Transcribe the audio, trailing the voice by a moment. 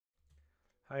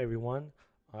Hi everyone,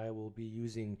 I will be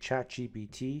using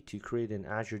ChatGPT to create an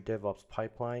Azure DevOps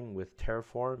pipeline with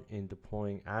Terraform in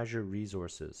deploying Azure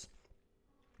resources.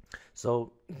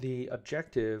 So the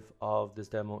objective of this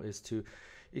demo is to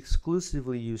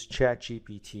exclusively use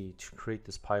ChatGPT to create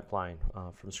this pipeline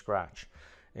from scratch.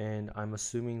 And I'm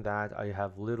assuming that I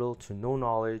have little to no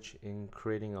knowledge in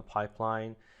creating a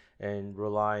pipeline and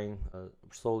relying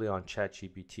solely on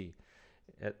ChatGPT.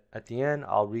 At the end,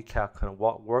 I'll recap kind of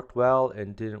what worked well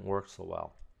and didn't work so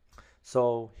well.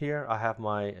 So here I have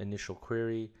my initial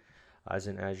query. As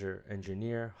an Azure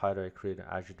engineer, how do I create an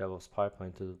Azure DevOps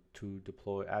pipeline to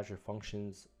deploy Azure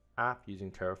Functions app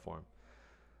using Terraform?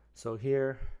 So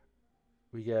here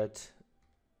we get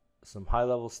some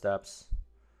high-level steps,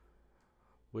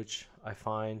 which I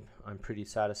find I'm pretty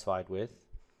satisfied with.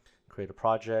 Create a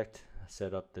project,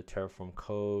 set up the Terraform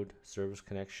code, service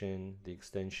connection, the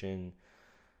extension,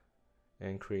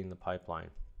 and creating the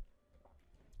pipeline.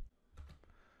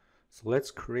 So let's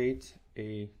create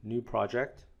a new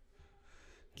project,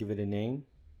 give it a name.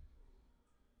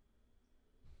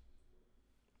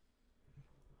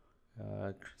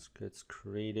 Gets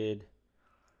created.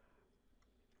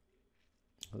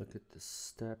 Look at the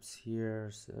steps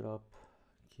here, set up,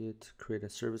 git, create a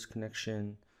service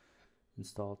connection,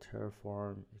 install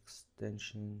Terraform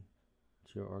extension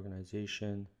to your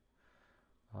organization.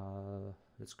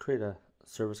 Let's create a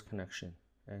service connection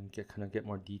and get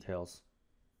more details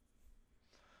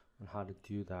on how to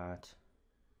do that.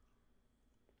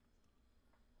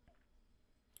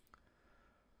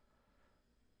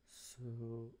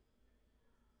 So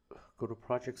go to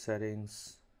project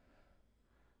settings,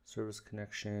 service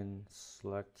connection,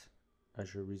 select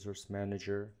Azure Resource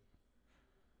Manager,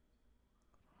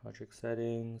 project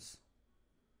settings,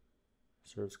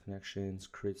 service connections,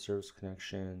 create service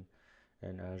connection,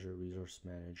 and Azure Resource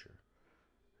Manager.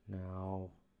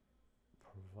 Now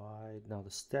the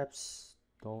steps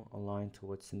don't align to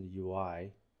what's in the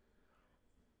UI,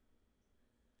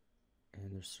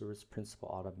 and there's service principal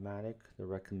automatic, the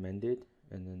recommended,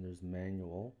 and then there's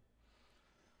manual.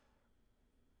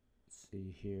 Let's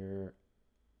see here,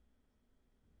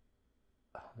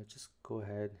 let's just go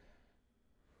ahead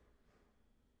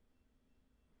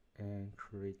and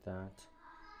create that.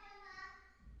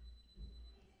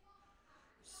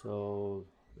 So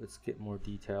let's get more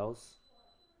details.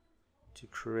 To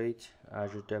create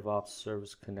Azure DevOps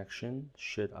service connection,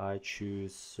 should I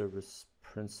choose service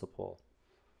principal?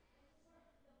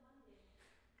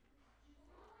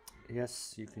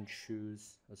 Yes, you can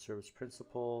choose a service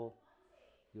principal.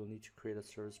 You'll need to create a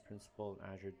service principal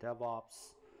in Azure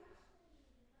DevOps.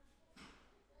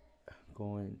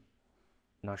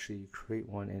 Actually create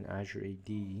one in Azure AD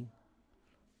and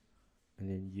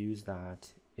then use that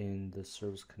in the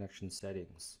service connection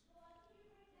settings.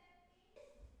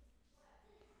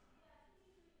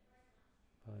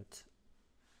 But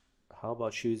how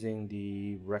about choosing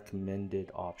the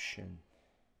recommended option?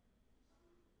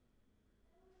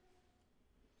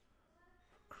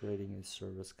 Creating a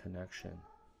service connection.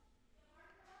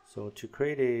 So to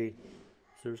create a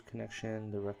service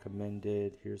connection, the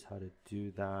recommended, here's how to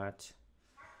do that.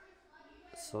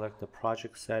 Select the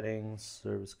project settings,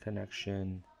 service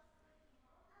connection,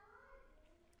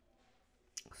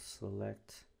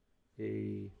 select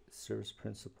a service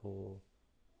principal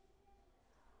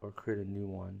or create a new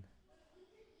one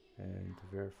and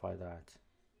verify that.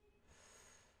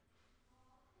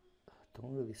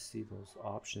 Don't really see those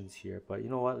options here, but you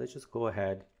know what, let's just go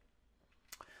ahead.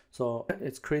 So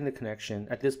it's creating the connection.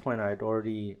 At this point I'd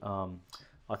already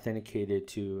authenticated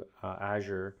to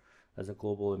Azure as a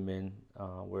global admin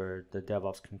where the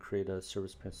DevOps can create a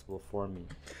service principal for me.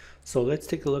 So let's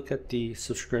take a look at the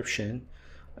subscription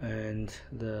and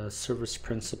the service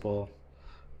principal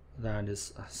that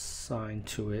is assigned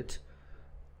to it.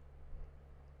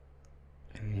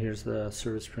 And here's the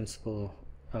service principal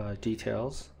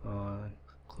details,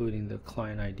 including the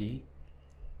client ID.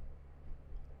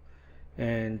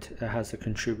 And it has a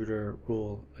contributor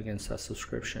rule against that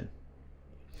subscription.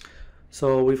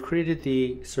 So we've created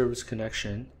the service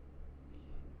connection,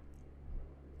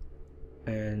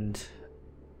 and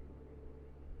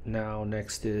now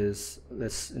next is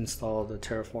let's install the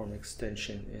Terraform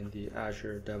extension in the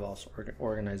Azure DevOps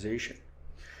organization.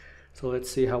 So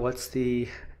let's see what's the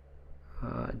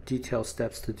detailed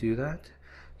steps to do that.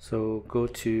 So go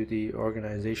to the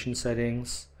organization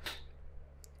settings,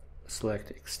 select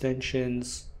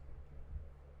extensions,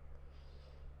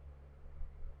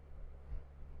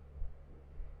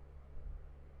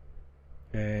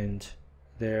 and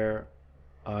there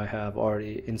I have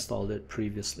already installed it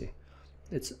previously.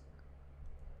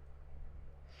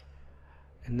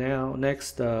 And And now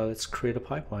next, let's create a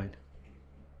pipeline.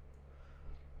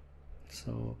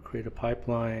 So create a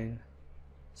pipeline,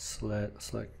 select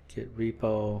git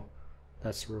repo,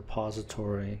 that's a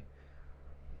repository,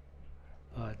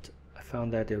 but I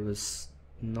found that it was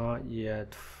not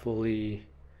yet fully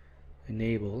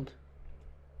enabled,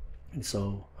 and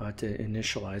so I had to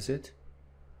initialize it,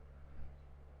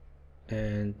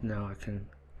 and now I can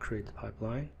create the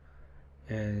pipeline.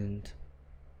 And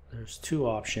there's two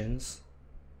options,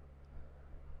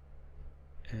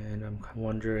 and I'm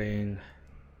wondering,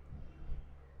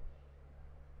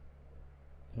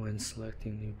 when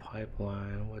selecting new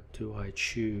pipeline, what do I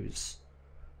choose?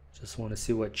 Just want to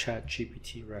see what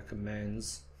ChatGPT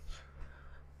recommends,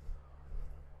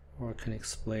 or I can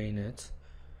explain it.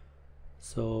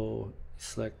 So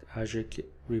select Azure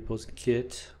Repos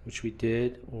Git, which we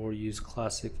did, or use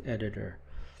Classic Editor.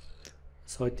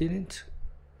 So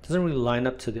doesn't really line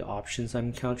up to the options I'm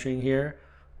encountering here,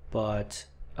 but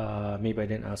maybe I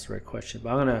didn't ask the right question. But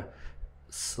I'm gonna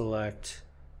select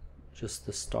just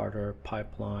the starter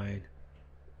pipeline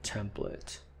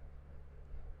template.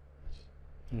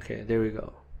 Okay, there we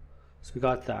go. So we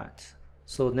got that.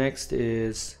 So next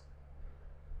is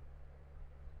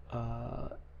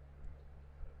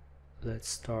let's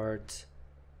start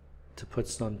to put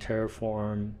some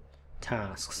Terraform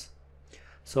tasks.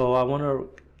 So I want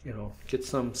to get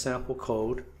some sample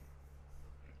code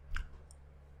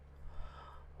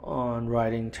on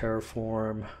writing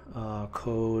Terraform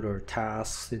code or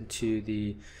tasks into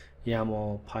the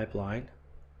YAML pipeline.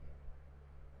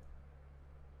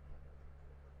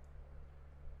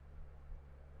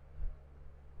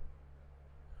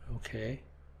 Okay,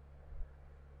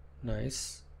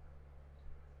 nice.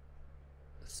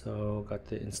 So got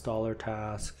the installer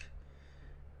task,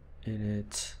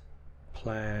 init,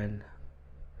 plan,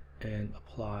 and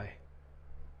apply.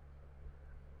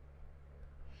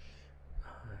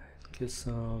 Get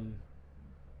some,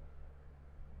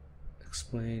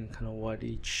 explain kind of what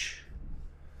each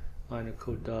line of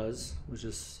code does, which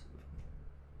is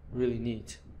really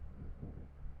neat.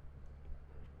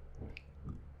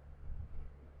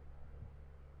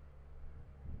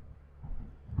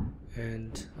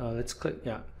 And let's click,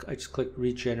 I just click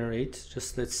regenerate.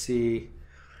 Just let's see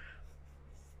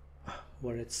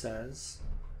what it says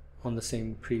on the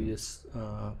same previous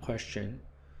question.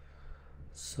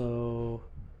 So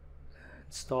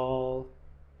install,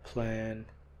 plan,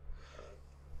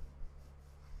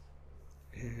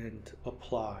 and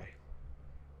apply.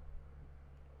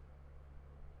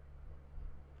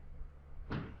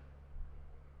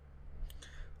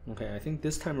 Okay, I think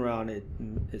this time around it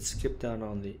skipped down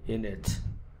on the init,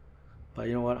 but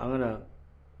you know what, I'm gonna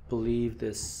believe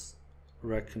this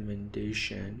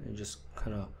recommendation and just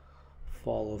kind of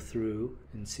follow through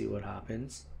and see what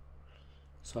happens.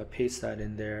 So I paste that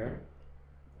in there,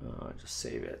 just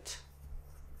save it.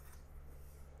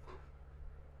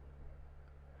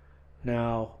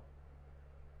 Now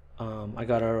I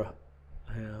gotta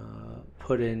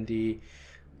put in the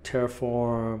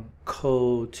Terraform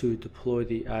code to deploy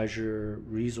the Azure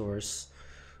resource,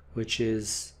 which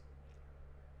is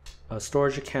a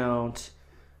storage account,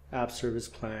 app service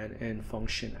plan, and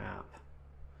function app.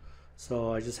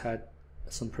 So I just had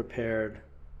some prepared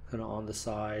kind of on the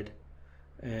side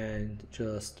and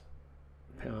just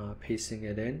pasting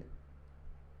it in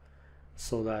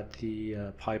so that the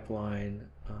pipeline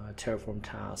Terraform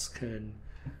task can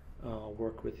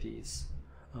work with these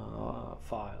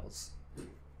files.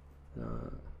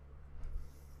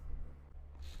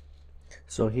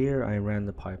 So here I ran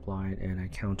the pipeline and I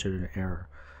counted an error,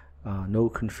 no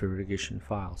configuration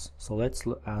files. So let's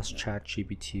ask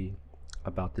ChatGPT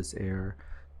about this error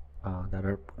that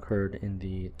occurred in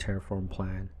the Terraform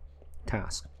plan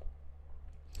task.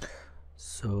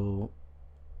 So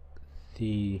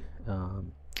the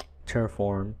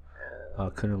Terraform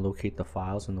couldn't locate the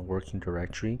files in the working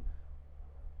directory,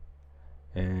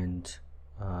 and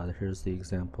here's the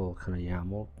example kind of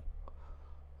YAML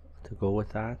to go with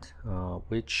that,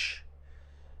 which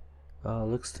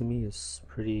looks to me is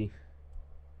pretty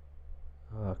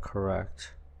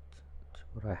correct to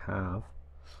what I have.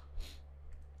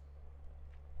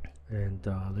 And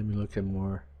let me look at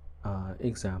more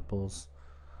examples.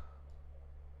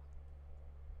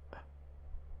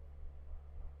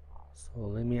 So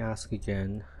let me ask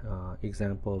again,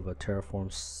 example of a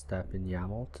Terraform step in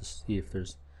YAML to see if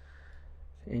there's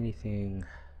anything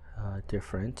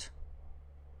different.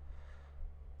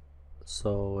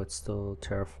 So it's still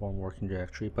Terraform working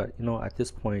directory, but at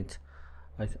this point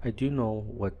I do know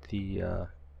what the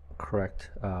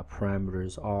correct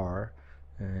parameters are,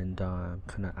 and I'm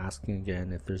kind of asking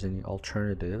again if there's any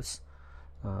alternatives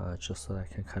just so that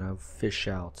I can kind of fish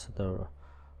out the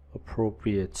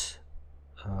appropriate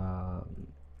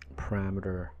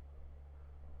parameter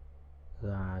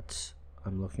that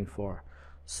I'm looking for.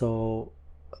 So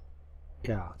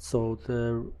yeah, so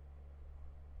the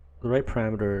right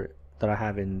parameter that I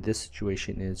have in this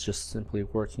situation is just simply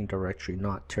working directory,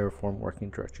 not Terraform working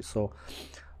directory. So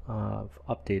I've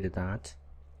updated that.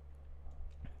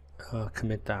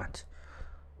 Commit that.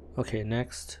 Okay,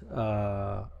 next,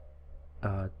 let's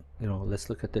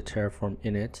look at the Terraform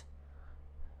init,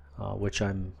 which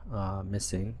I'm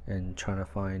missing, and trying to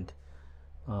find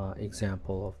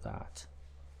example of that.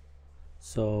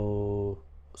 So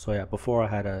yeah, before I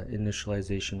had an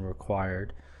initialization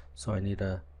required, so I need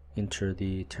to enter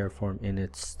the Terraform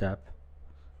init step.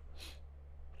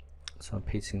 So I'm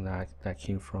pasting that. That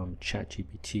came from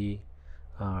ChatGPT.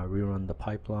 Rerun the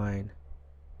pipeline.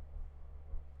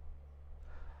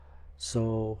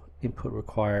 So input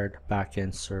required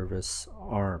backend service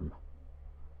ARM.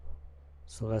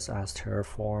 So let's ask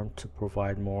Terraform to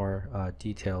provide more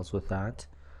details with that.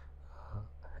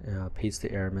 Paste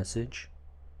the error message.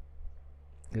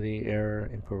 The error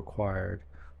input required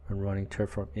when running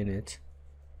Terraform init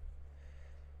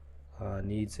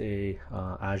needs a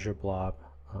Azure Blob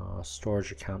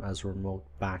storage account as a remote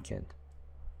backend.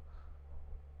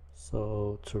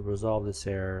 So to resolve this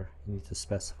error, you need to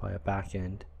specify a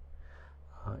backend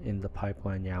in the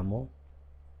pipeline YAML.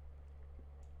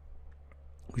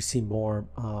 We see more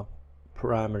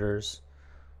parameters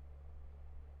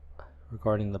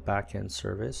regarding the backend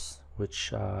service,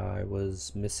 which I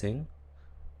was missing.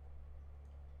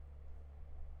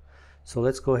 So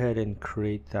let's go ahead and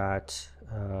create that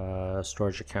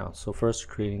storage account. So first,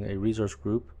 creating a resource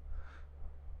group.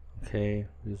 Okay,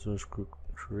 resource group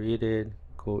created.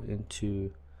 Go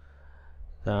into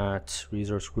that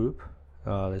resource group.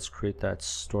 Let's create that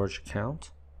storage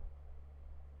account.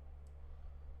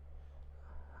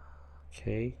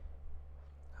 Okay,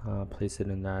 place it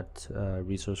in that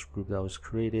resource group that was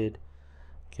created.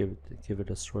 Give it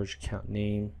a storage account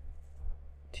name,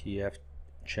 TF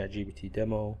ChatGPT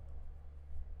demo.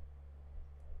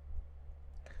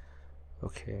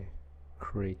 Okay,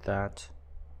 create that.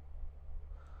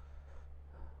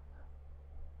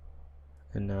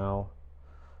 And now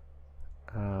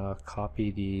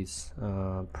copy these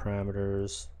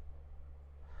parameters,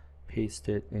 paste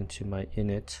it into my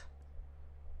init,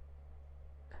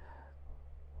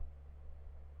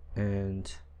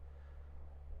 and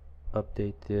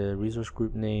update the resource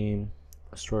group name,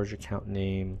 storage account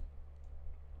name,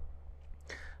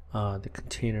 the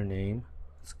container name.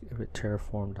 Let's give it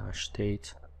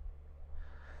terraform-state.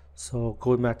 So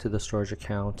going back to the storage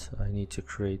account, I need to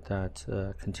create that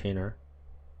container.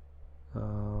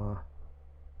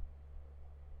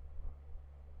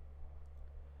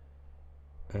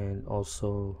 And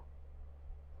also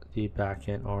the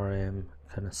backend RM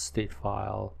kind of state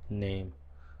file name.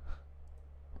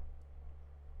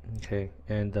 Okay,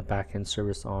 and the backend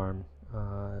service arm,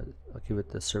 I'll give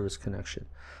it the service connection.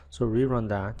 So rerun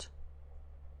that.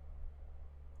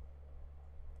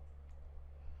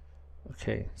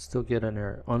 Okay, still get an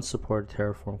error. Unsupported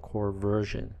Terraform core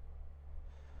version.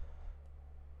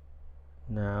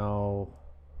 Now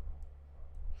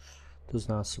does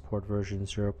not support version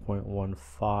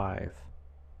 0.15.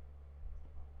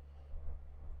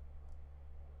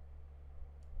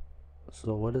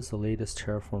 So what is the latest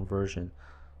Terraform version?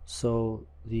 So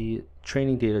the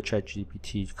training data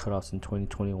ChatGPT cut off in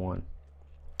 2021.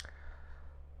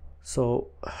 So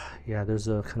yeah, there's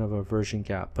a kind of a version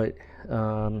gap, but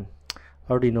I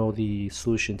already know the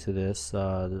solution to this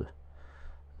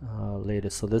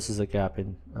latest. So this is a gap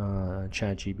in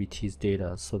ChatGPT's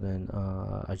data. So then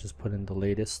I just put in the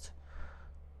latest.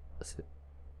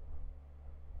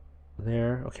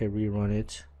 There. Okay, rerun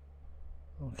it.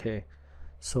 Okay,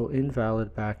 so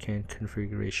invalid backend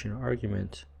configuration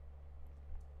argument.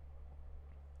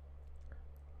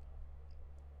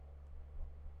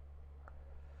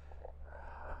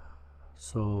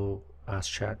 So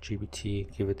ask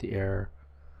ChatGPT, give it the error,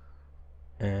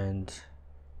 and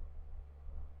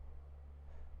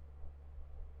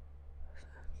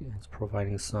it's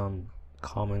providing some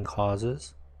common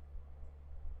causes.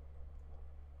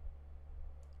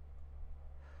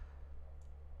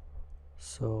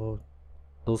 So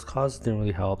those causes didn't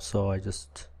really help, so I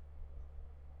just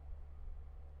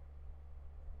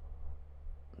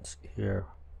here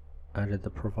added the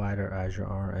provider Azure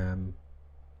RM.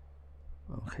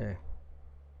 Okay.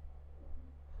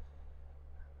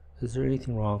 Is there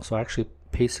anything wrong? So I actually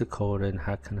paste the code and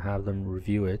can have them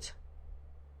review it.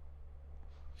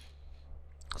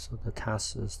 So the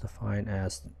task is defined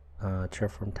as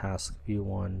Terraform task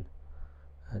view1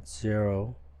 That's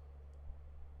 0.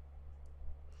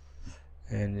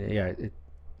 And yeah, it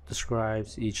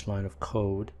describes each line of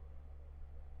code.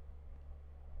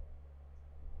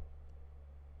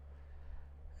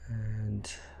 And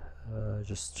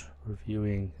just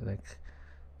reviewing like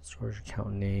storage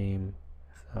account name,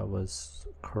 if that was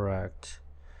correct.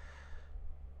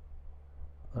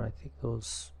 But I think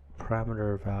those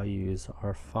parameter values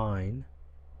are fine.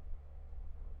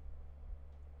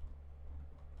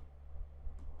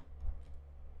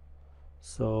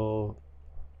 So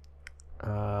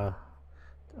I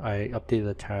updated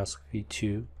the task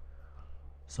v2.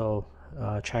 So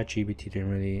ChatGPT didn't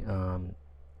really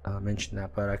mention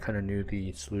that, but I kind of knew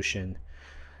the solution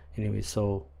anyway.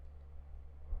 So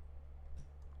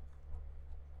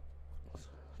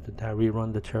did that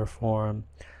rerun the Terraform?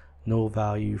 No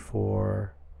value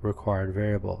for required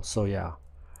variable. So yeah,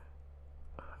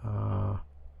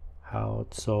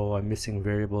 so I'm missing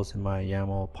variables in my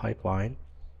YAML pipeline.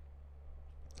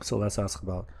 So let's ask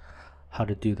about how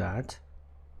to do that.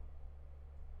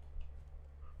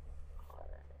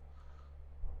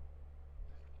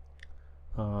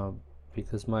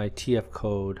 Because my TF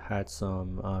code had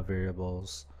some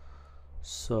variables,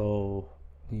 so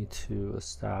need to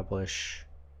establish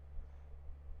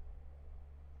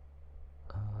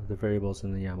the variables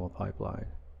in the YAML pipeline.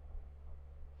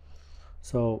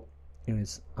 So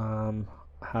anyways,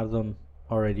 have them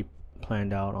already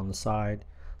planned out on the side,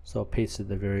 so pasted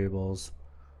the variables,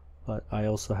 but I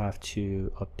also have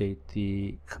to update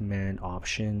the command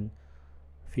option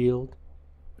field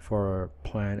for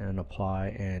plan and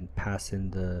apply and pass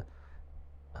in the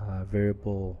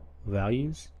variable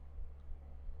values.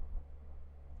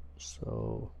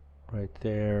 So right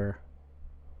there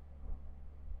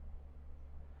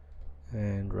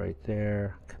and right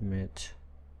there, commit.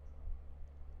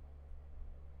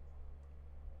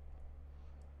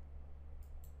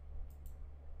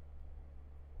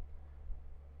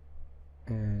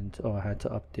 And I had to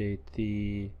update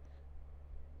the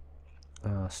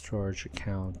storage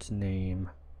account name.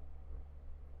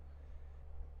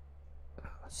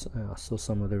 So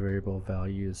some of the variable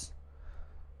values.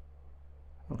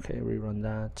 Okay, rerun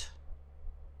that.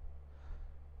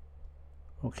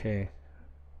 Okay,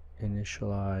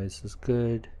 initialize is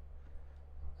good.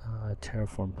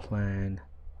 Terraform plan.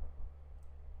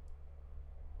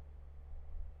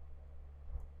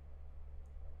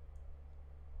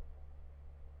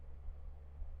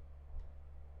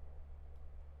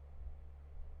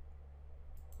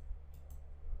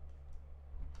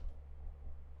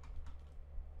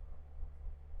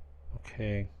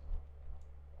 Okay,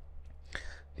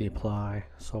 the apply,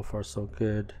 so far so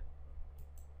good.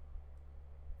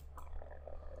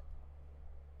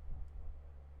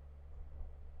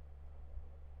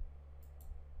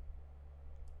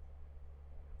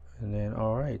 And then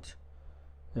all right,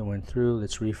 it went through.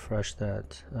 Let's refresh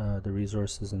that, the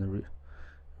resources in the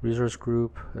resource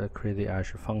group, create the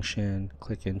Azure function,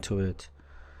 click into it,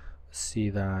 see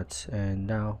that, and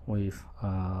now we've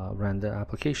ran the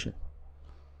application.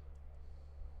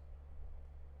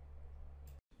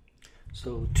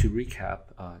 So to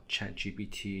recap,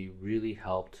 ChatGPT really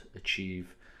helped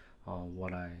achieve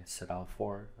what I set out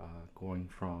for, going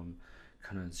from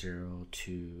kind of 0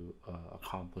 to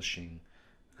accomplishing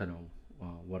kind of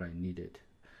what I needed.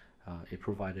 It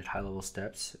provided high-level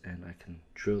steps, and I can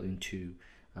drill into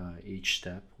each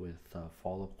step with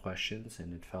follow-up questions,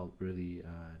 and it felt really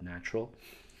natural.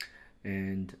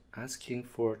 And asking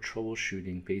for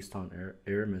troubleshooting based on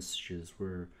error messages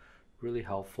were really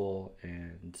helpful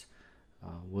and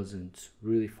wasn't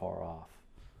really far off.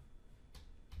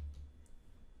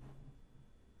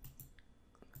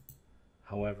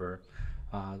 However,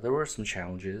 there were some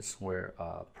challenges where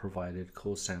provided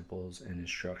code samples and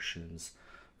instructions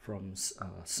from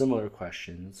similar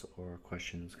questions or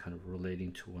questions kind of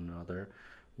relating to one another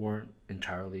weren't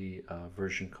entirely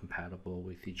version compatible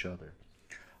with each other.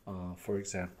 For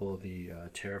example, the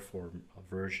Terraform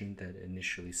version that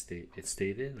initially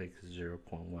stated like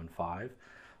 0.15.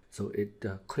 So it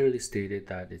clearly stated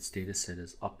that its data set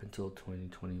is up until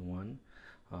 2021,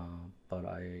 but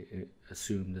I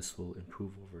assume this will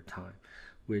improve over time,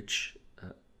 which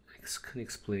can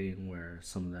explain where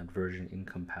some of that version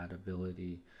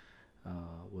incompatibility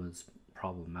was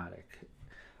problematic.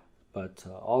 But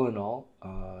all in all,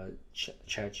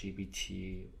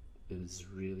 ChatGPT is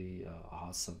really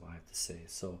awesome, I have to say.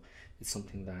 So it's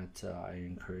something that I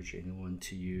encourage anyone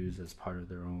to use as part of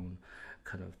their own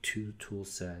kind of tool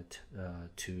set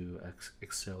to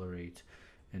accelerate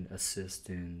and assist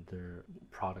in their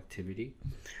productivity.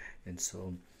 And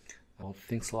so well,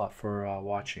 thanks a lot for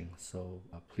watching. So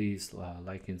please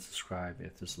like and subscribe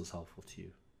if this was helpful to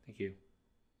you. Thank you.